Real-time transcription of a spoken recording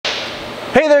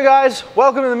Hey there guys,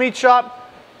 welcome to the meat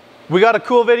shop. We got a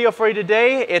cool video for you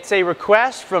today. It's a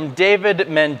request from David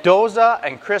Mendoza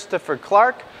and Christopher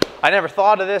Clark. I never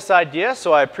thought of this idea,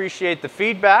 so I appreciate the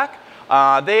feedback.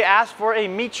 They asked for a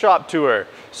meat shop tour.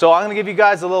 So I'm gonna give you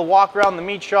guys a little walk around the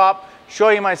meat shop, show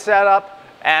you my setup,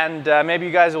 and maybe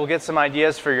you guys will get some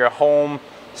ideas for your home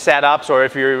setups, or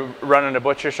if you're running a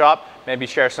butcher shop, maybe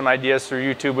share some ideas for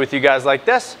YouTube with you guys like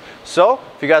this. So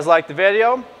if you guys like the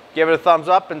video, give it a thumbs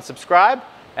up and subscribe,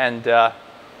 and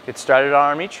get started on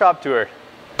our meat shop tour.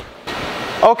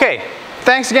 Okay,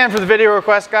 thanks again for the video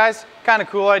request, guys. Kind of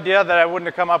cool idea that I wouldn't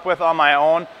have come up with on my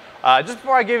own. Just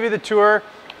before I give you the tour,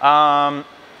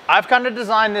 I've kind of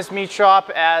designed this meat shop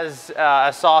as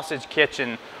a sausage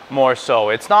kitchen more so.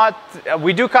 It's not,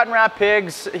 we do cut and wrap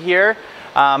pigs here,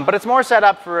 but it's more set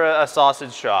up for a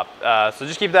sausage shop. So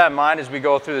just keep that in mind as we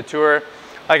go through the tour.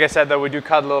 Like I said, though, we do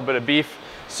cut a little bit of beef.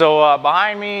 So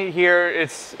behind me here,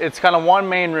 it's kind of one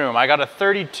main room. I got a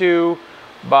 32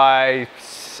 by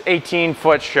 18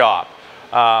 foot shop.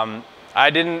 I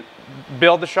didn't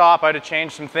build the shop. I had to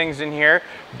change some things in here,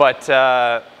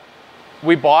 but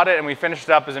we bought it and we finished it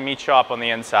up as a meat shop on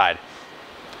the inside.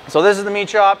 So this is the meat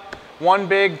shop, one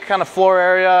big kind of floor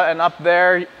area, and up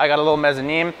there I got a little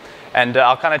mezzanine, and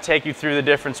I'll kind of take you through the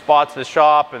different spots of the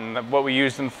shop and what we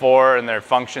use them for and their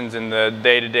functions in the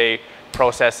day-to-day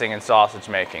processing and sausage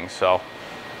making. So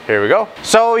here we go.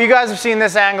 So you guys have seen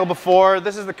this angle before.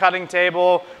 This is the cutting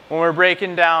table when we're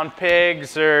breaking down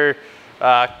pigs or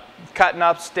cutting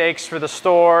up steaks for the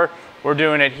store. We're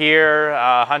doing it here.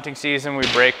 Hunting season, we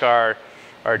break our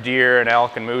deer and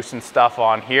elk and moose and stuff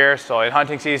on here. So in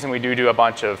hunting season, we do a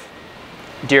bunch of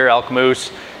deer, elk,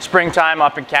 moose. Springtime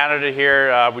up in Canada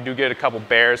here, we do get a couple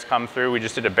bears come through. We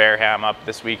just did a bear ham up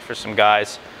this week for some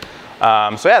guys.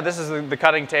 So yeah, this is the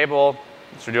cutting table.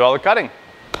 So we do all the cutting.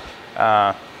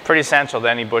 Pretty essential to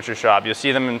any butcher shop. You'll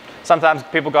see them, and sometimes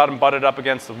people got them butted up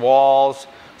against the walls,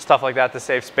 stuff like that to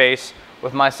save space.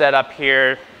 With my setup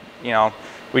here, we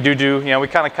we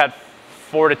kind of cut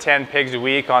 4 to 10 pigs a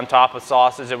week on top of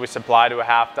sausage that we supply to a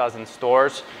half dozen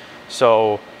stores.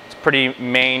 So it's a pretty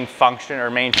main function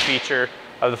or main feature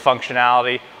of the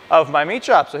functionality of my meat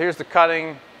shop. So here's the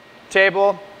cutting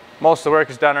table. Most of the work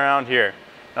is done around here.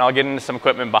 And I'll get into some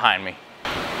equipment behind me.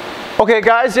 Okay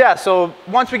guys, yeah, so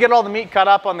once we get all the meat cut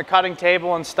up on the cutting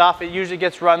table and stuff, it usually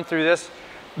gets run through this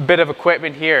bit of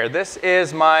equipment here. This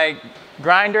is my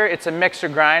grinder. It's a mixer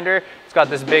grinder. It's got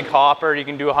this big hopper. You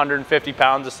can do 150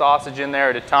 pounds of sausage in there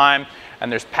at a time.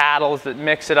 And there's paddles that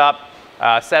mix it up.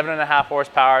 7.5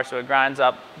 horsepower, so it grinds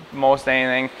up most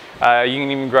anything. You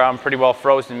can even ground pretty well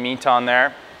frozen meat on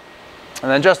there. And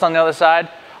then just on the other side,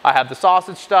 I have the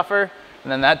sausage stuffer.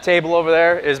 And then that table over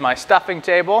there is my stuffing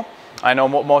table. I know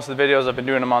most of the videos I've been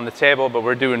doing them on the table, but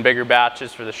we're doing bigger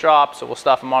batches for the shop, so we'll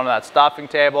stuff them onto that stuffing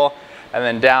table, and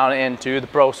then down into the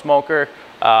pro smoker,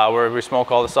 where we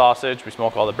smoke all the sausage, we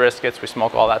smoke all the briskets, we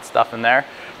smoke all that stuff in there.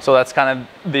 So that's kind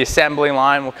of the assembly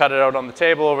line. We'll cut it out on the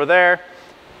table over there,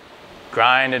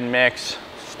 grind and mix,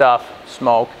 stuff,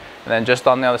 smoke, and then just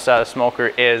on the other side of the smoker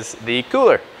is the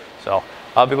cooler. So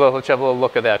I'll be able to have a little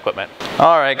look at that equipment.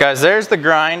 All right guys, there's the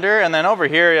grinder, and then over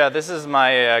here, yeah, this is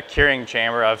my curing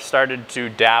chamber. I've started to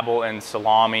dabble in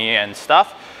salami and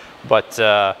stuff, but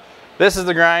this is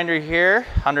the grinder here,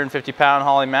 150 pound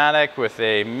Holleymatic with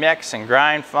a mix and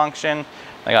grind function.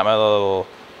 I got my little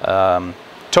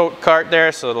tote cart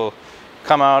there, so it'll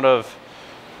come out of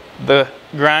the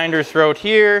grinder throat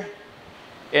here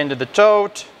into the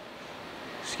tote.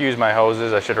 Excuse my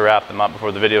hoses, I should have wrapped them up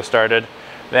before the video started.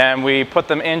 Then we put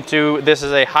them into, this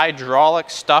is a hydraulic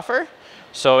stuffer.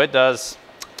 So it does,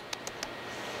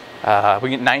 we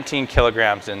get 19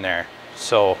 kilograms in there.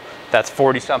 So that's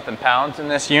 40 something pounds in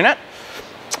this unit.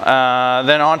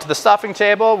 Then onto the stuffing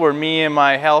table where me and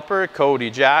my helper, Cody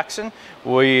Jackson,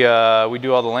 we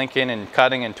do all the linking and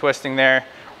cutting and twisting there.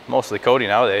 Mostly Cody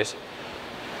nowadays.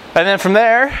 And then from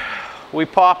there, we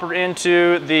pop her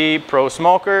into the pro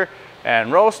smoker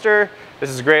and roaster. This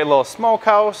is a great little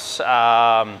smokehouse.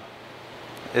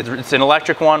 It's an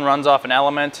electric one, runs off an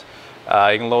element.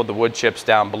 You can load the wood chips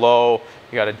down below.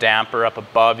 You got a damper up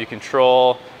above you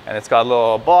control, and it's got a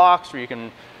little box where you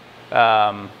can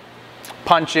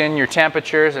punch in your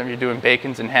temperatures. And if you're doing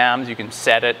bacons and hams, you can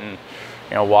set it and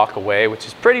walk away, which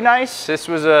is pretty nice. This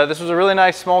was a really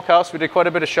nice smokehouse. We did quite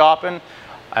a bit of shopping.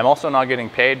 I'm also not getting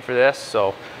paid for this,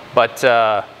 so this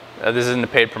isn't a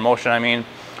paid promotion, I mean.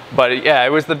 But yeah, it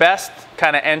was the best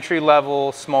kind of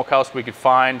entry-level smokehouse we could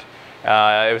find.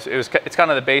 It's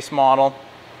kind of the base model,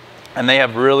 and they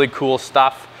have really cool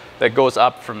stuff that goes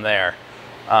up from there.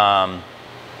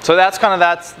 So that's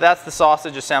that's the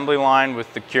sausage assembly line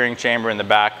with the curing chamber in the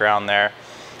background there.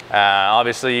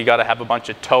 Obviously you got to have a bunch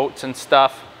of totes and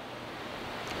stuff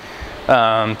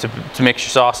to mix your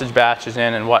sausage batches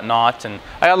in and whatnot. And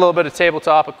I got a little bit of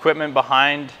tabletop equipment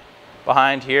behind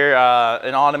here,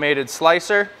 an automated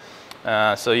slicer.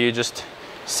 So you just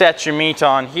set your meat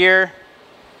on here,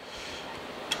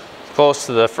 close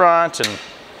to the front, and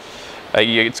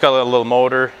it's got a little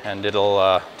motor, and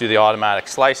it'll do the automatic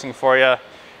slicing for you.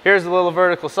 Here's the little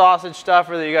vertical sausage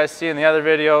stuffer that you guys see in the other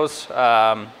videos.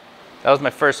 That was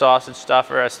my first sausage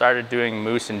stuffer. I started doing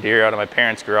moose and deer out of my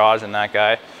parents' garage and that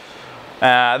guy.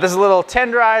 This is a little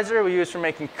tenderizer we use for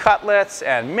making cutlets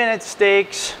and minute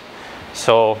steaks.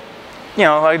 So, you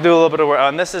know, I do a little bit of work.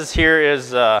 And this is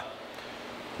the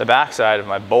back side of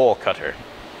my bowl cutter.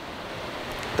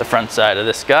 The front side of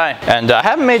this guy. And I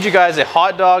haven't made you guys a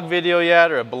hot dog video yet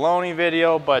or a bologna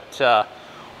video, but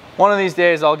one of these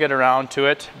days I'll get around to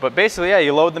it. But basically, yeah,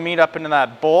 you load the meat up into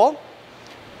that bowl.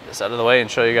 Get this out of the way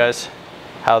and show you guys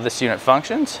how this unit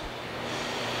functions.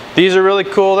 These are really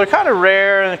cool. They're kind of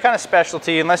rare and they're kind of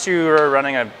specialty. Unless you are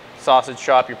running a sausage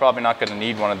shop, you're probably not going to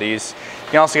need one of these.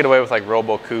 You can also get away with like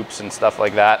robo coupes and stuff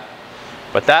like that.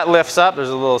 But that lifts up. There's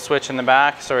a little switch in the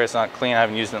back. Sorry, it's not clean. I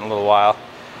haven't used it in a little while.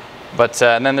 But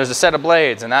and then there's a set of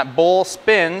blades, and that bowl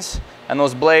spins, and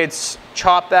those blades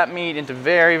chop that meat into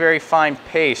very, very fine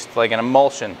paste, like an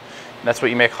emulsion. And that's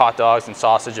what you make hot dogs and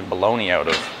sausage and bologna out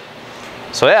of.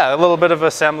 So yeah, a little bit of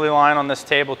assembly line on this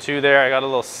table too there. I got a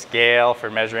little scale for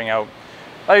measuring out.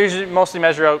 I usually mostly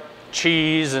measure out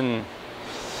cheese and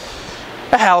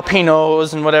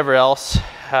jalapenos and whatever else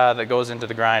that goes into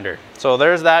the grinder. So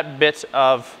there's that bit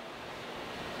of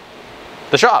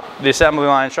the shop, the assembly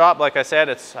line shop. Like I said,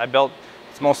 it's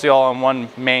mostly all on one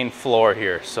main floor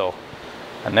here. So,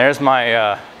 and there's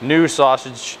my new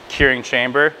sausage curing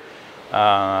chamber.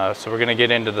 So we're gonna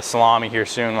get into the salami here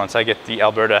soon once I get the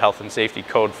Alberta Health and Safety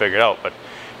Code figured out. But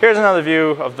here's another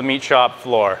view of the meat shop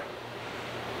floor.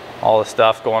 All the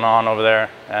stuff going on over there.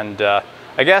 And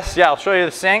I guess, yeah, I'll show you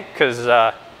the sink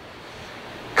because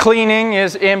cleaning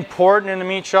is important in the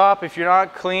meat shop. If you're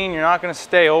not clean, you're not gonna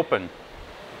stay open.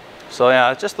 So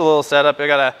yeah, it's just a little setup. I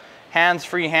got a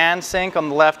hands-free hand sink on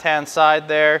the left-hand side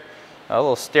there. A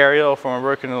little stereo for when we're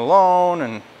working alone,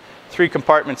 and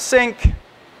 3-compartment sink.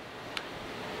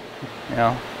 You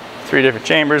know, 3 different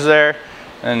chambers there.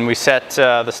 And we set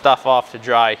the stuff off to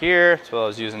dry here. That's what I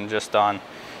was using just on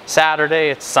Saturday.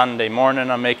 It's Sunday morning.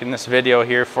 I'm making this video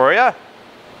here for you.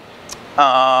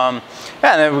 And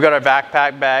then we've got our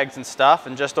backpack bags and stuff.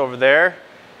 And just over there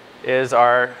is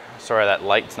our, sorry, that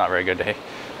light's not very good today.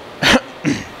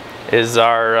 Is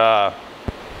our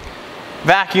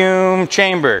vacuum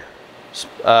chamber.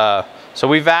 So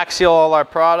we vac seal all our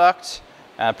products.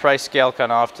 Price scale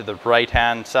kind of off to the right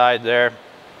hand side there.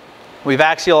 We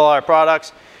vac seal all our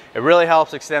products. It really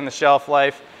helps extend the shelf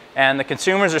life, and the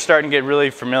consumers are starting to get really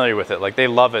familiar with it. Like, they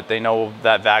love it. They know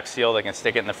that vac seal, they can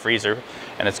stick it in the freezer,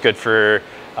 and it's good for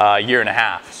a year and a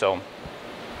half. So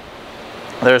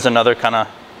there's another kind of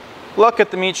look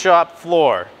at the meat shop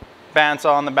floor.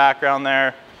 Bandsaw in the background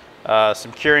there,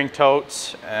 some curing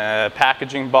totes,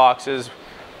 packaging boxes,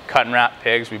 cut and wrap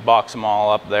pigs. We box them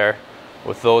all up there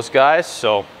with those guys.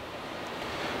 So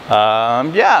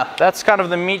yeah, that's kind of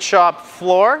the meat shop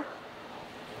floor.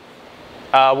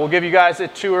 We'll give you guys a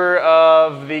tour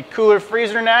of the cooler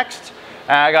freezer next.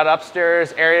 I got an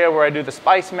upstairs area where I do the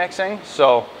spice mixing.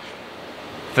 So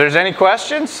if there's any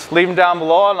questions, leave them down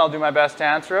below and I'll do my best to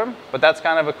answer them. But that's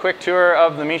kind of a quick tour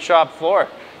of the meat shop floor.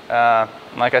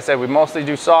 Like I said, we mostly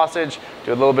do sausage,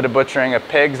 do a little bit of butchering of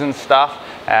pigs and stuff.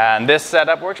 And this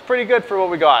setup works pretty good for what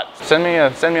we got. Send me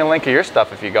a link of your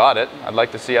stuff if you got it. I'd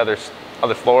like to see other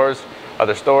floors,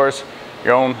 other stores,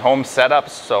 your own home setups.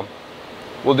 So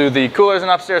we'll do the coolers and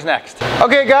upstairs next.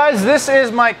 Okay guys, this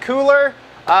is my cooler.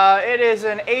 It is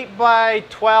an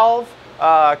 8x12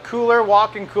 cooler,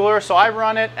 walk-in cooler. So I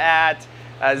run it at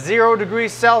 0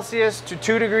 degrees Celsius to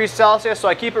 2 degrees Celsius. So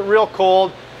I keep it real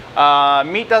cold.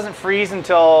 Meat doesn't freeze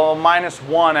until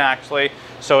 -1 actually.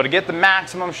 So to get the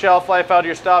maximum shelf life out of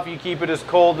your stuff, you keep it as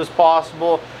cold as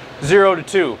possible, 0 to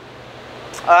 2.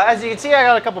 As you can see, I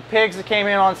got a couple pigs that came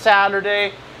in on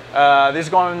Saturday. These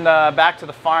are going back to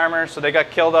the farmer, so they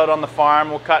got killed out on the farm.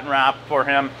 We'll cut and wrap for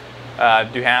him,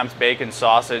 do hams, bacon,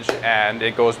 sausage, and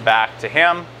it goes back to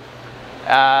him.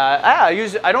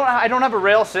 I don't have a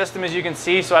rail system, as you can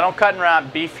see, so I don't cut and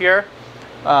wrap beef here.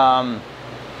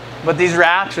 But these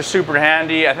racks are super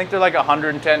handy. I think they're like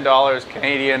 $110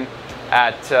 Canadian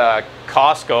at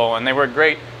Costco, and they were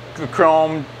great.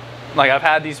 Chrome, like I've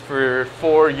had these for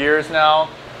 4 years now.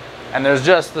 and there's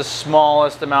just the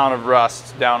smallest amount of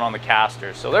rust down on the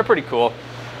casters. So they're pretty cool,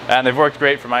 and they've worked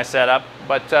great for my setup.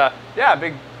 But yeah,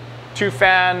 big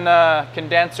 2-fan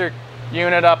condenser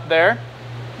unit up there,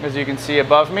 as you can see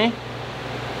above me,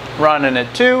 running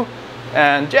it too.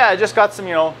 And yeah, I just got some,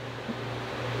 you know,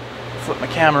 flip my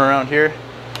camera around here,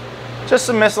 just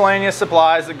some miscellaneous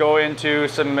supplies that go into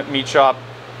some meat shop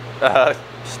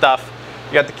stuff.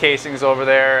 You got the casings over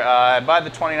there. I buy the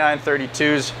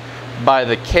 2932s by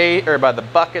the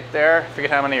bucket there. I forget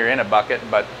how many are in a bucket,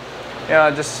 but you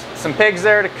know, just some pigs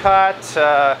there to cut.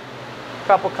 A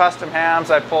couple custom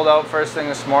hams I pulled out first thing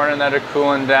this morning that are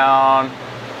cooling down.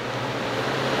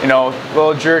 You know, a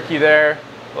little jerky there,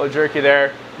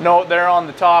 No, they're on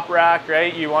the top rack,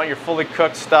 right? You want your fully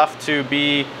cooked stuff to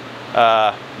be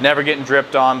never getting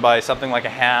dripped on by something like a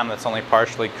ham that's only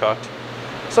partially cooked.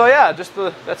 So yeah,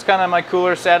 that's kind of my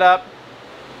cooler setup.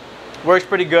 Works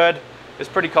pretty good. It's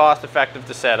pretty cost effective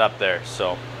to set up there.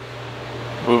 So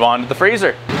move on to the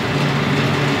freezer.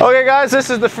 Okay guys, this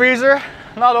is the freezer.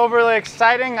 Not overly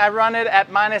exciting. I run it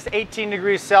at minus 18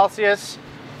 degrees Celsius.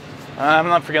 I'm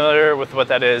not familiar with what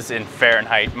that is in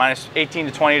Fahrenheit. Minus 18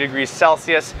 to 20 degrees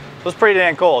Celsius. So it's pretty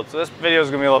dang cold. So this video is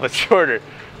gonna be a little bit shorter.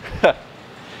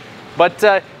 But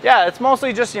yeah, it's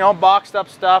mostly just, you know, boxed up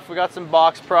stuff. We got some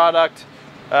box product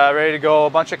ready to go. A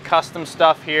bunch of custom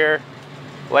stuff here,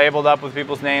 labeled up with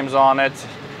people's names on it.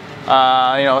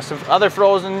 You know, some other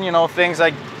frozen, you know, things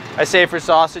like I save for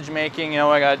sausage making. You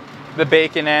know, I got the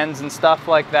bacon ends and stuff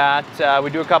like that. We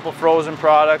do a couple frozen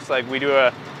products, like we do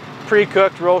a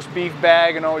pre-cooked roast beef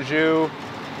bag and au jus,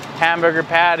 hamburger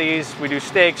patties. We do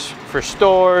steaks for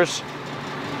stores.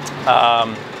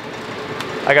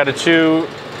 I got a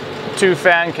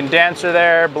two-fan condenser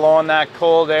there, blowing that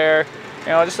cold air. You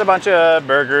know, just a bunch of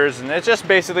burgers, and it's just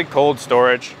basically cold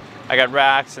storage. I got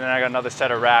racks, and then I got another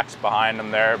set of racks behind them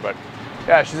there. But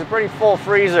yeah, she's a pretty full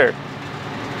freezer.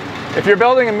 If you're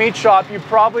building a meat shop, you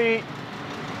probably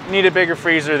need a bigger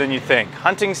freezer than you think.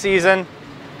 Hunting season,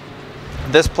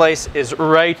 this place is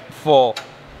right full.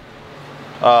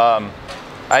 You know,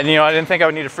 I didn't think I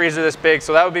would need a freezer this big,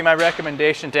 so that would be my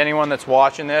recommendation to anyone that's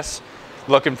watching this,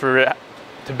 looking to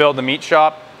build a meat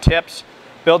shop. Tips: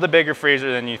 build a bigger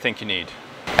freezer than you think you need.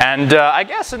 And I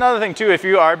guess another thing too, if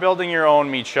you are building your own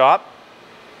meat shop,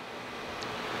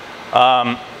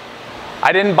 I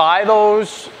didn't buy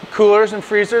those coolers and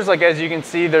freezers. Like, as you can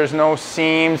see, there's no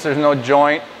seams, there's no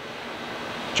joints.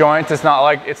 It's not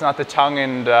like, it's not the tongue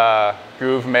and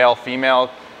groove male female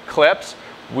clips.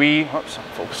 Oops, I'm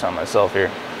focused on myself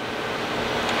here.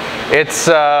 It's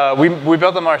we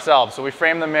built them ourselves. So we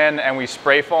frame them in and we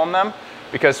spray foam them,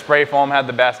 because spray foam had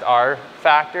the best R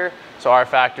factor. So R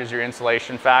factor is your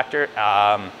insulation factor.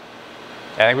 I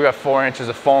think we got 4 inches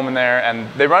of foam in there,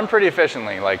 and they run pretty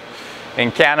efficiently. Like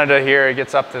in Canada here, it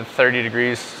gets up to 30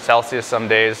 degrees Celsius some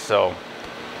days. So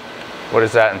what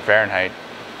is that in Fahrenheit?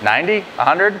 90,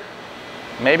 100,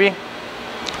 maybe?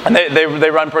 And they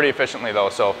run pretty efficiently though.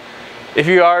 So if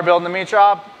you are building a meat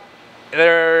shop,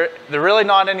 they're really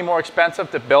not any more expensive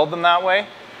to build them that way.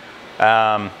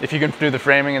 If you can do the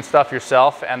framing and stuff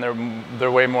yourself, and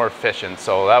they're way more efficient.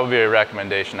 So that would be a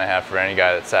recommendation I have for any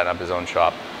guy that's setting up his own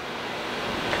shop.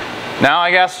 Now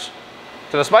I guess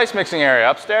to the spice mixing area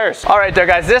upstairs. All right there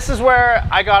guys, this is where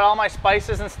I got all my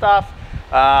spices and stuff.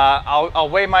 I'll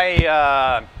weigh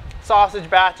my sausage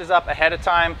batches up ahead of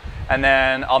time, and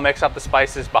then I'll mix up the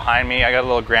spices behind me. I got a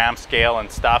little gram scale and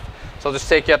stuff. So I'll just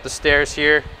take you up the stairs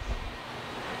here.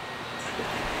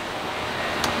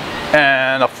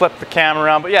 And I'll flip the camera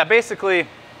around. But yeah, basically,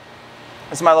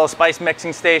 this is my little spice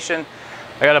mixing station.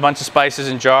 I got a bunch of spices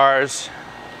in jars.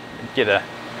 Get a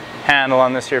handle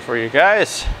on this here for you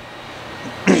guys.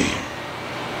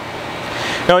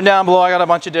 Going down below, I got a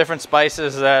bunch of different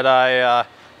spices that I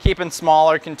keep in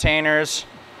smaller containers.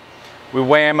 We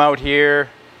weigh them out here.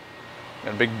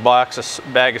 Got a big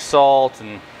bag of salt,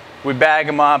 and we bag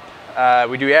them up.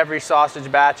 We do every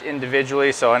sausage batch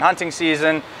individually. So in hunting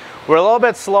season, we're a little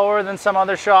bit slower than some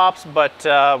other shops,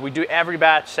 but we do every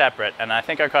batch separate, and I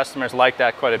think our customers like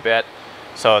that quite a bit.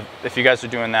 So if you guys are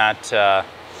doing that,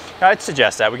 I'd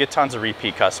suggest that. We get tons of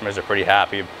repeat customers. Are pretty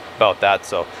happy about that.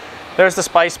 So there's the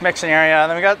spice mixing area, and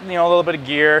then we got, you know, a little bit of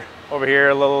gear over here,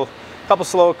 a couple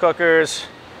slow cookers,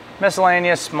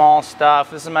 miscellaneous small stuff.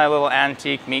 This is my little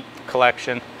antique meat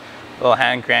collection, little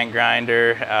hand crank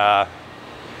grinder.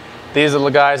 These little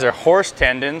guys are horse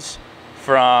tendons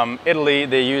from Italy.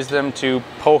 They use them to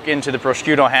poke into the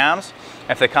prosciutto hams.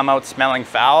 If they come out smelling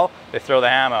foul, they throw the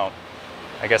ham out.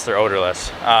 I guess they're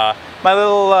odorless. My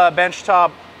little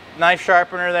benchtop knife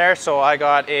sharpener there. So I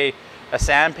got a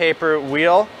sandpaper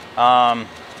wheel.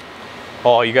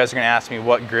 Oh, you guys are gonna ask me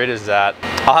what grit is that?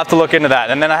 I'll have to look into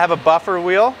that. And then I have a buffer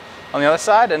wheel on the other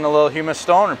side and a little humus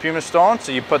stone or pumice stone.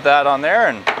 So you put that on there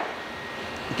and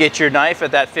get your knife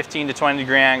at that 15 to 20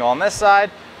 degree angle on this side,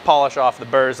 polish off the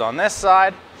burrs on this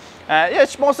side.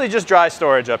 It's mostly just dry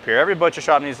storage up here. Every butcher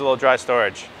shop needs a little dry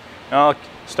storage. You know,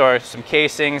 store some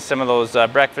casings, some of those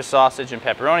breakfast sausage and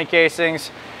pepperoni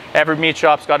casings. Every meat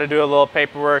shop's got to do a little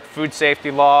paperwork, food safety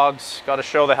logs, got to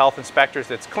show the health inspectors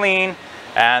it's clean.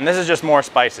 And this is just more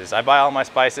spices. I buy all my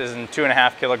spices in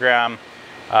 2.5 kilogram,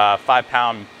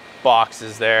 5-pound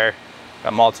boxes there.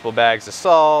 Got multiple bags of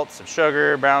salt, some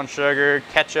sugar, brown sugar,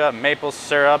 ketchup, maple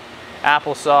syrup,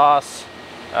 applesauce,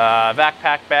 vac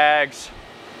pack bags.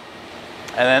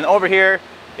 And then over here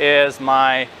is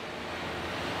my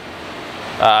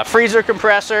freezer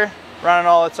compressor running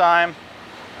all the time,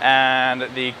 and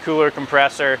the cooler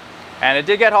compressor. And it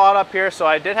did get hot up here, so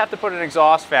I did have to put an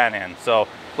exhaust fan in. So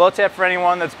little tip for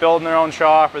anyone that's building their own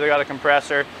shop or they got a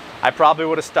compressor, I probably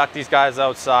would have stuck these guys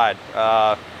outside.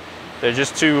 They're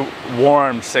just too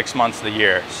warm 6 months of the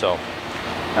year. So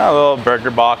little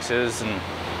burger boxes and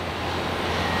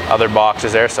other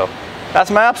boxes there. So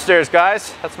that's my upstairs,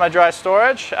 guys. That's my dry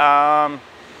storage.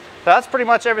 That's pretty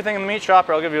much everything in the meat shop.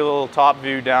 I'll give you a little top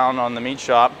view down on the meat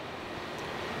shop.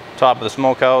 Top of the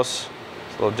smokehouse.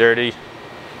 It's a little dirty.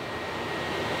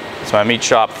 It's my meat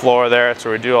shop floor there. That's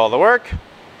where we do all the work.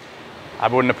 I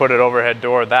wouldn't have put an overhead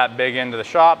door that big into the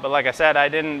shop, but like I said, I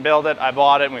didn't build it. I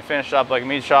bought it and we finished up like a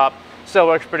meat shop. Still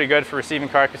works pretty good for receiving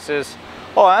carcasses.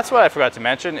 Oh, that's what I forgot to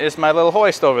mention is my little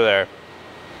hoist over there.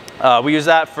 We use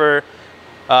that for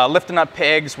lifting up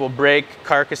pigs. We'll break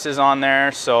carcasses on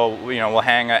there. So, you know, we'll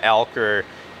hang an elk or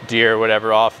deer or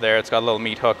whatever off there. It's got a little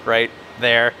meat hook right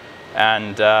there.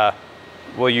 And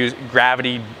we'll use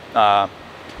gravity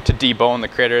to debone the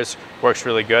critters. Works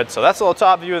really good. So that's a little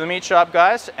top view of the meat shop,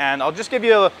 guys. And I'll just give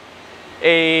you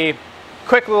a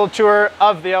quick little tour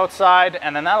of the outside,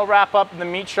 and then that'll wrap up the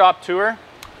meat shop tour.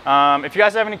 If you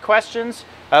guys have any questions,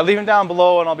 leave them down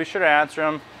below and I'll be sure to answer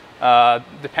them.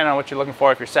 Depending on what you're looking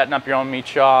for. If you're setting up your own meat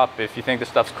shop, if you think this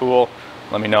stuff's cool,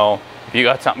 let me know. If you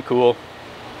got something cool,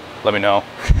 let me know.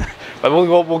 But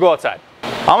we'll go outside.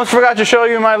 I almost forgot to show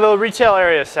you my little retail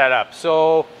area setup.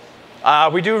 So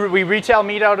we retail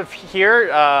meat out of here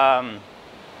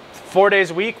 4 days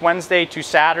a week, Wednesday to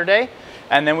Saturday.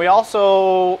 And then we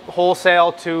also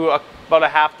wholesale to about a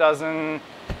half dozen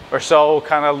or so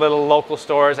kind of little local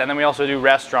stores. And then we also do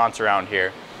restaurants around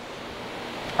here.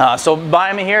 So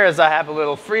behind me here is I have a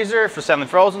little freezer for selling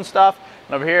frozen stuff.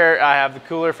 And over here I have the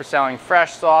cooler for selling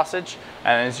fresh sausage.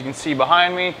 And as you can see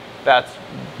behind me, that's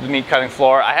the meat cutting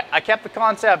floor. I kept the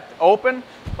concept open.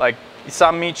 Like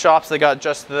some meat shops, they got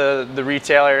just the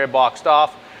retail area boxed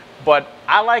off. But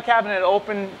I like having it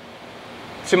open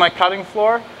to my cutting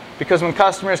floor, because when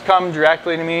customers come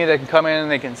directly to me, they can come in and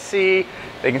they can see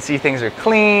things are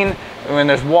clean. And when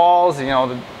there's walls, you know,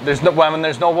 when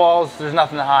there's no walls, there's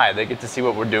nothing to hide. They get to see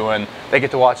what we're doing. They get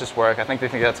to watch us work. I think they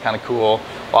think that's kind of cool.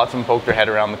 Lots of them poke their head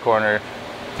around the corner,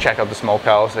 check out the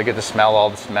smokehouse. They get to smell all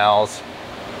the smells.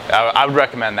 I would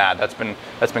recommend that. That's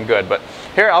been good. But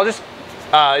here, I'll just,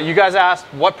 you guys asked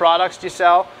what products do you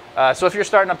sell? So if you're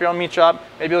starting up your own meat shop,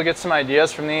 maybe you'll get some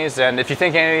ideas from these. And if you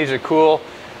think any of these are cool,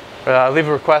 leave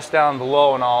a request down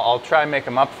below and I'll try and make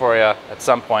them up for you at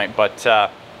some point.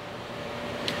 But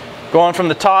going from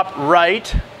the top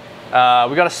right, we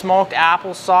got a smoked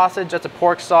apple sausage. That's a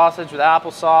pork sausage with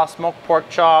applesauce, smoked pork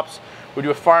chops. We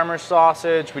do a farmer's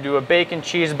sausage. We do a bacon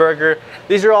cheeseburger.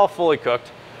 These are all fully cooked.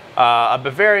 A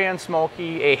Bavarian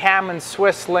smoky, a ham and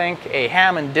Swiss link, a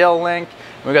ham and dill link.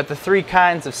 We got the 3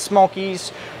 kinds of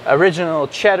smokies, original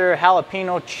cheddar,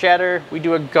 jalapeno cheddar. We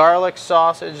do a garlic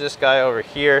sausage, this guy over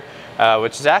here,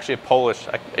 which is actually a Polish.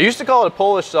 I used to call it a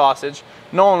Polish sausage.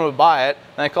 No one would buy it.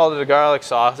 And I called it a garlic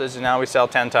sausage, and now we sell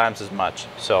 10 times as much.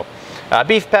 So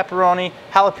beef pepperoni,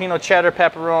 jalapeno cheddar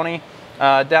pepperoni.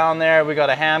 Down there we got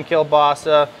a ham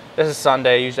kielbasa. This is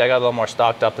Sunday. Usually I got a little more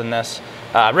stocked up than this.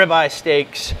 Ribeye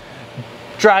steaks,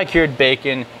 dry cured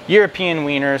bacon, European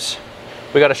wieners.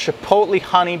 We got a chipotle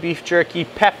honey beef jerky,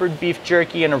 peppered beef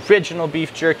jerky, and original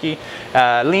beef jerky,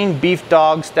 lean beef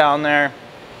dogs down there.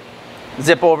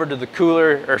 Zip over to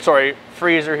the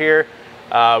freezer here.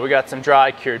 We got some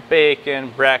dry cured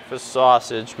bacon, breakfast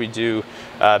sausage. We do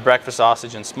breakfast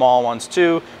sausage in small ones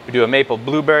too. We do a maple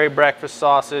blueberry breakfast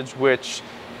sausage, which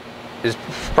is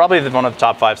probably one of the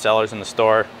top 5 sellers in the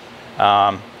store.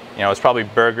 You know, it's probably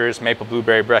burgers, maple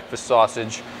blueberry breakfast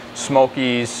sausage,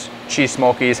 smokies, cheese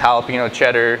smokies, jalapeno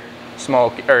cheddar,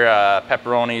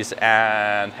 pepperonis,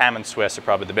 and ham and Swiss are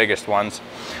probably the biggest ones.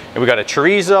 And we got a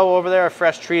chorizo over there, a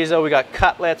fresh chorizo. We got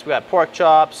cutlets, we got pork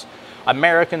chops,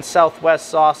 American Southwest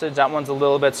sausage. That one's a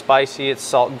little bit spicy. It's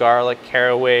salt, garlic,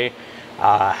 caraway,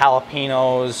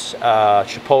 jalapenos,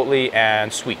 chipotle,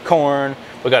 and sweet corn.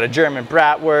 We got a German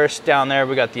bratwurst down there.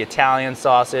 We got the Italian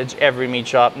sausage. Every meat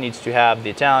shop needs to have the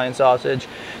Italian sausage.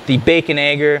 The bacon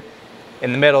egger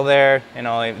in the middle there. You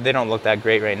know, they don't look that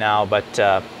great right now, but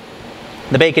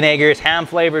the bacon egger is ham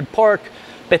flavored pork,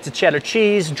 bits of cheddar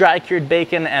cheese, dry cured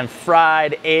bacon, and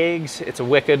fried eggs. It's a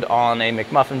wicked on a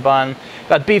McMuffin bun.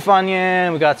 Got beef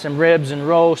onion. We got some ribs and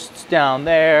roasts down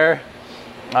there.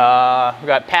 We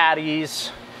got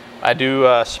patties. I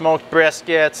do smoked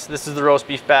briskets. This is the roast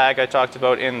beef bag I talked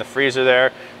about in the freezer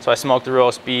there. So I smoke the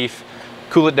roast beef,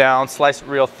 cool it down, slice it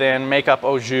real thin, make up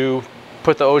au jus,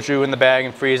 put the au jus in the bag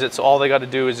and freeze it. So all they got to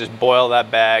do is just boil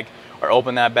that bag or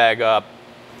open that bag up,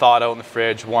 thaw it out in the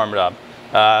fridge, warm it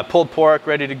up. Pulled pork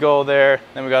ready to go there.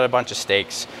 Then we got a bunch of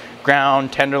steaks.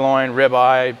 Ground, tenderloin,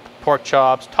 ribeye, pork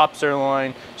chops, top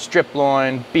sirloin, strip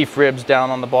loin, beef ribs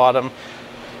down on the bottom.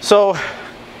 So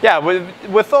yeah,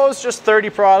 with those just 30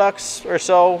 products or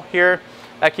so here,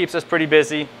 that keeps us pretty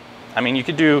busy. I mean, you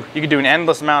could do an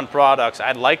endless amount of products.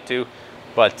 I'd like to,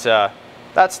 but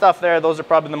that stuff there, those are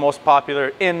probably the most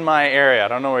popular in my area. I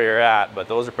don't know where you're at, but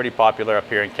those are pretty popular up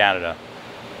here in Canada.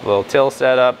 A little till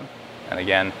setup, and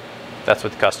again, that's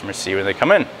what the customers see when they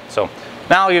come in. So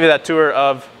now I'll give you that tour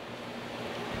of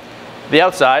the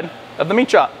outside of the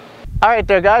meat shop. All right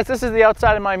there, guys, this is the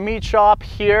outside of my meat shop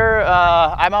here.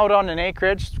 I'm out on an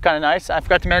acreage. It's kind of nice. I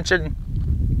forgot to mention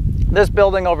this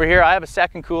building over here. I have a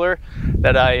second cooler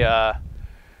that I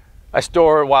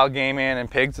store wild game in and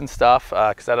pigs and stuff,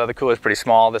 because that other cooler is pretty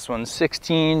small. This one's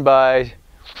 16 by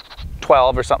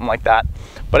 12 or something like that.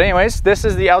 But anyways, this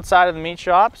is the outside of the meat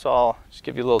shop, so I'll just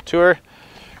give you a little tour.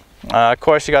 Of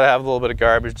course, you got to have a little bit of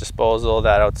garbage disposal.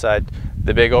 That outside,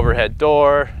 the big overhead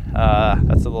door,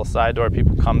 that's a little side door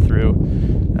people come through.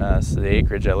 This is the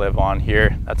acreage I live on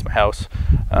here. That's my house.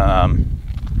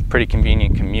 Pretty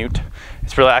convenient commute.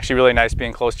 It's actually really nice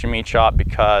being close to your meat shop,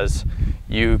 because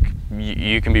you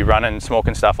can be running,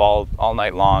 smoking stuff all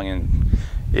night long, and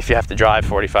if you have to drive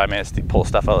 45 minutes to pull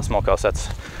stuff out of the smokehouse, that's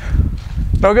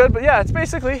no good. But yeah, it's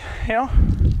basically, you know,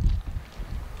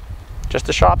 just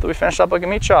a shop that we finished up like a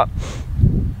meat shop.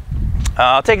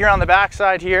 I'll take you around the back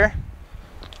side here.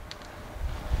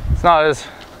 It's not as,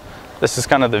 this is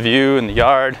kind of the view in the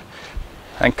yard.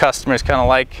 I think customers kind of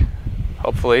like,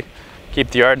 hopefully, keep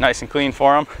the yard nice and clean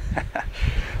for them.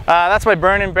 That's my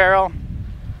burning barrel.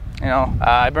 You know,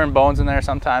 I burn bones in there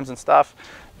sometimes and stuff.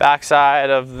 Back side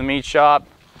of the meat shop,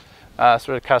 sort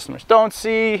of customers don't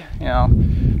see, you know,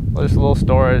 there's a little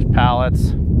storage, pallets,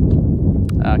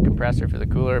 compressor for the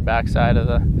cooler, backside of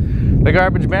the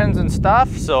garbage bins and stuff.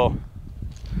 So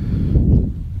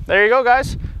there you go,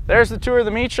 guys. There's the tour of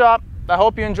the meat shop. I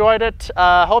hope you enjoyed it.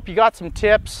 I hope you got some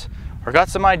tips or got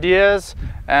some ideas,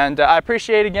 and I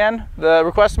appreciate again the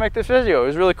request to make this video. It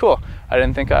was really cool. I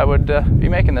didn't think I would be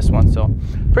making this one, so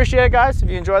appreciate it, guys. If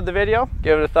you enjoyed the video,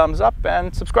 give it a thumbs up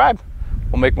and subscribe.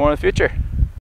 We'll make more in the future.